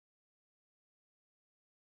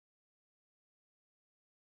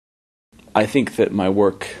I think that my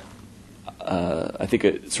work, I think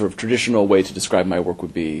a sort of traditional way to describe my work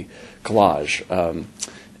would be collage.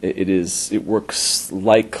 It works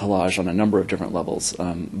like collage on a number of different levels,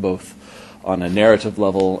 both on a narrative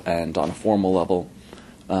level and on a formal level,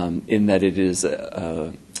 in that it is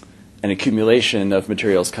an accumulation of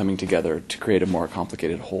materials coming together to create a more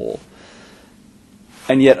complicated whole.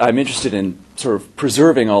 And yet I'm interested in sort of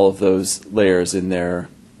preserving all of those layers in their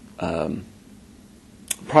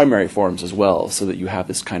primary forms as well, so that you have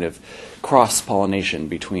this kind of cross-pollination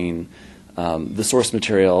between the source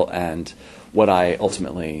material and what I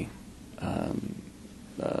ultimately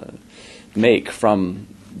make from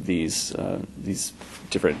these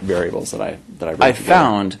different variables that I wrote together. I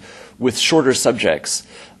found with shorter subjects,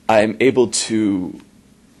 I'm able to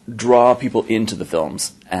draw people into the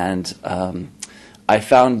films, and I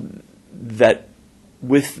found that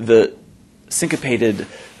with the syncopated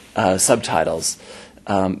subtitles,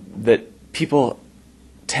 that people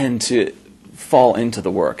tend to fall into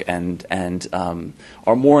the work and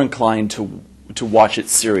are more inclined to watch it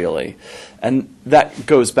serially, and that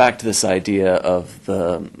goes back to this idea of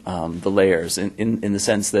the layers in the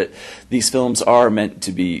sense that these films are meant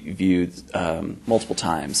to be viewed multiple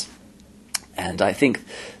times. And I think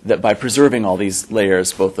that by preserving all these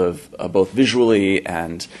layers, both visually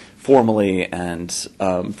and formally and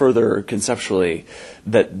further conceptually,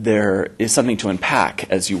 that there is something to unpack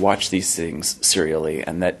as you watch these things serially,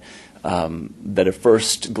 and that a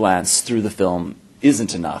first glance through the film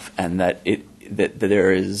isn't enough, and that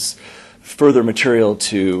there is further material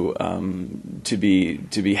to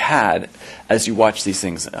be had as you watch these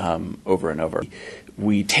things over and over.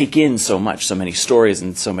 We take in so many stories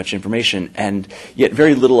and so much information, and yet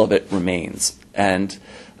very little of it remains. And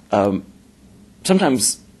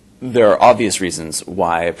sometimes there are obvious reasons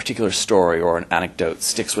why a particular story or an anecdote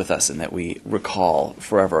sticks with us and that we recall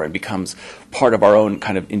forever and becomes part of our own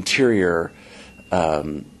kind of interior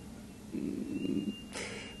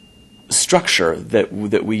structure that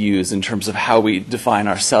we use in terms of how we define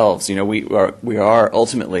ourselves. You know, we are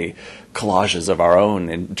ultimately collages of our own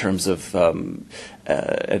in terms of an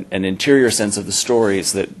interior sense of the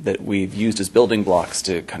stories that we've used as building blocks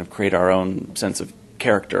to kind of create our own sense of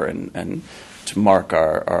character and to mark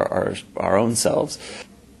our own selves.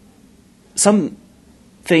 Some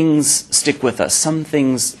things stick with us. Some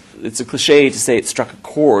things, it's a cliche to say it struck a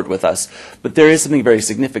chord with us, but there is something very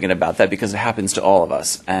significant about that because it happens to all of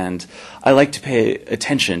us. And I like to pay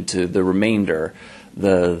attention to the remainder,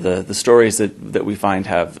 the stories that we find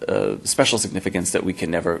have special significance that we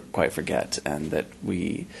can never quite forget and that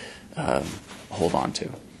we hold on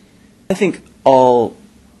to. I think all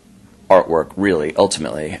artwork really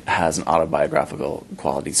ultimately has an autobiographical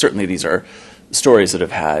quality. Certainly these are stories that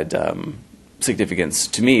have had significance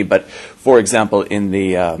to me, but for example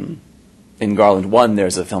in Garland 1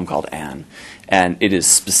 there's a film called Anne, and it is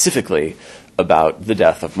specifically about the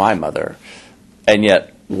death of my mother, and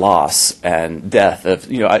yet loss and death of,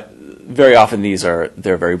 very often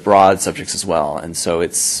they're very broad subjects as well, and so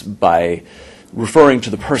it's by referring to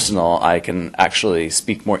the personal I can actually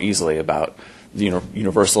speak more easily about the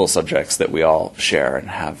universal subjects that we all share and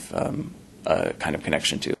have a kind of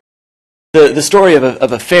connection to. The story of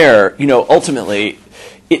a fair, ultimately,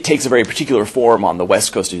 it takes a very particular form on the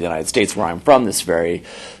west coast of the United States, where I'm from, this very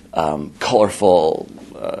colorful,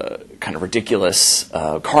 kind of ridiculous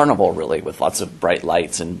carnival, really, with lots of bright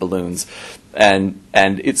lights and balloons. And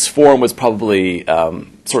its form was probably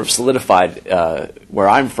sort of solidified where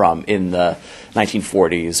I'm from in the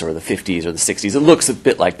 1940s or the 50s or the 60s. It looks a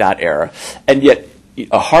bit like that era. And yet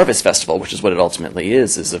a harvest festival, which is what it ultimately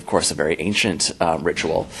is of course a very ancient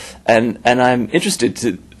ritual. And I'm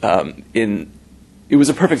interested it was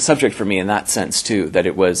a perfect subject for me in that sense too, that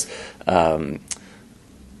it was an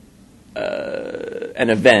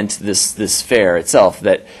event, this fair itself,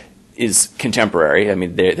 that is contemporary. I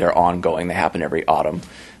mean, they're ongoing. They happen every autumn.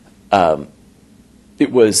 It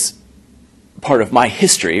was part of my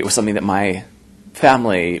history. It was something that my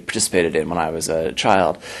family participated in when I was a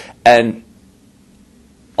child. And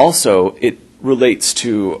also, it relates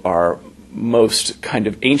to our most kind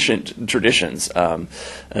of ancient traditions, at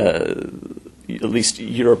least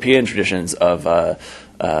European traditions of a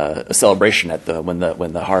celebration at when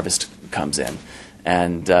the harvest comes in,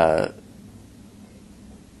 and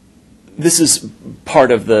this is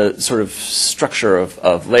part of the sort of structure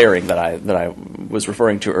of layering that I was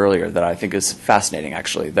referring to earlier, that I think is fascinating,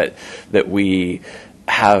 actually, that we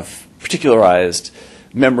have particularized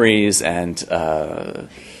memories and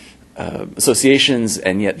associations,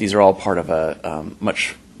 and yet these are all part of a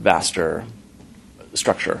much vaster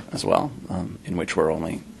structure as well, in which we're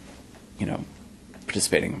only,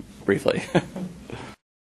 participating briefly.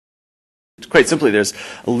 Quite simply, there's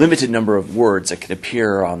a limited number of words that can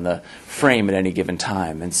appear on the frame at any given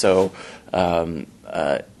time. And so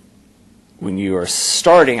when you are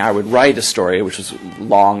starting, I would write a story, which was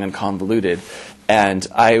long and convoluted, and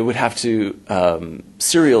I would have to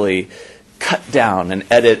serially cut down and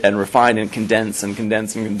edit and refine and condense and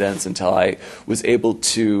condense and condense until I was able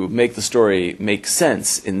to make the story make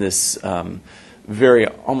sense in this very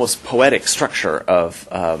almost poetic structure of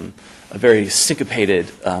a very syncopated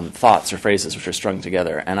thoughts or phrases which are strung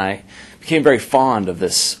together. And I became very fond of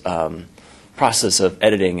this process of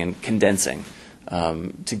editing and condensing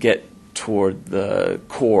to get toward the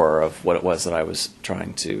core of what it was that I was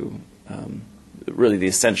trying to, really the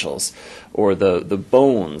essentials, or the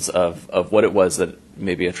bones of what it was that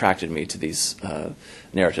maybe attracted me to these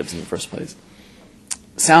narratives in the first place.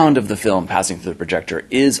 Sound of the film passing through the projector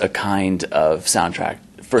is a kind of soundtrack,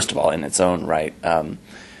 first of all, in its own right.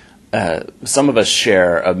 Some of us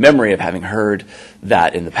share a memory of having heard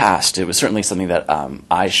that in the past. It was certainly something that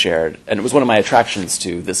I shared, and it was one of my attractions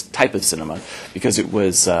to this type of cinema, because it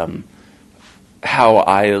was how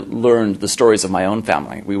I learned the stories of my own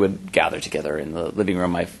family. We would gather together in the living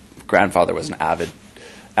room. My grandfather was an avid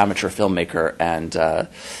amateur filmmaker, and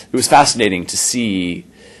it was fascinating to see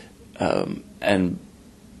and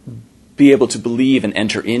be able to believe and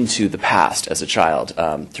enter into the past as a child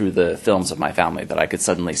through the films of my family, that I could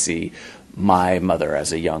suddenly see my mother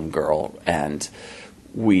as a young girl, and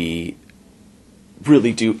we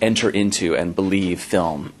really do enter into and believe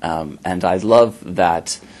film. And I love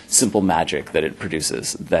that simple magic that it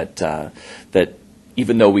produces, that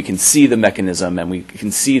even though we can see the mechanism and we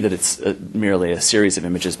can see that it's merely a series of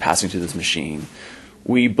images passing through this machine,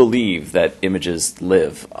 we believe that images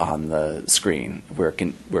live on the screen. We're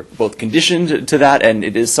both conditioned to that, and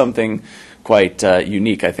it is something quite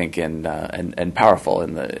unique, I think, and powerful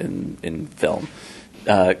in film.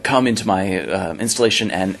 Come into my installation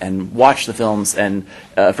and watch the films and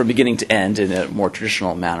from beginning to end in a more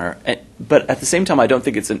traditional manner. But at the same time, I don't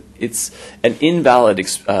think it's an invalid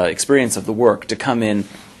experience of the work to come in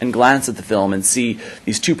and glance at the film and see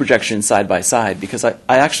these two projections side by side, because I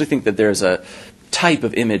actually think that there's a type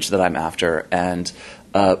of image that I'm after, and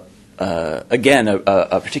again,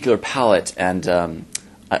 a particular palette, and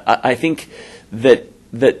I think that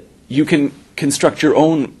you can construct your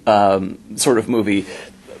own sort of movie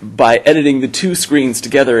by editing the two screens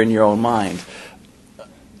together in your own mind,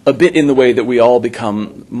 a bit in the way that we all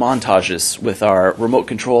become montages with our remote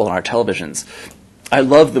control on our televisions. I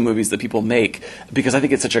love the movies that people make because I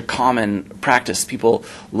think it's such a common practice. People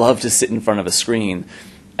love to sit in front of a screen,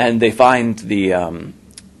 and they find the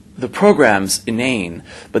programs inane,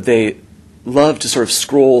 but they love to sort of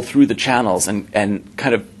scroll through the channels and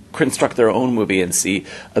kind of construct their own movie and see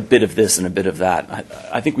a bit of this and a bit of that.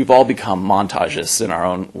 I think we've all become montagists in our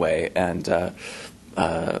own way, and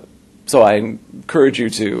so I encourage you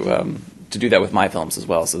to do that with my films as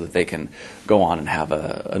well, so that they can go on and have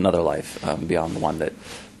another life beyond the one that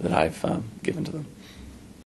I've given to them.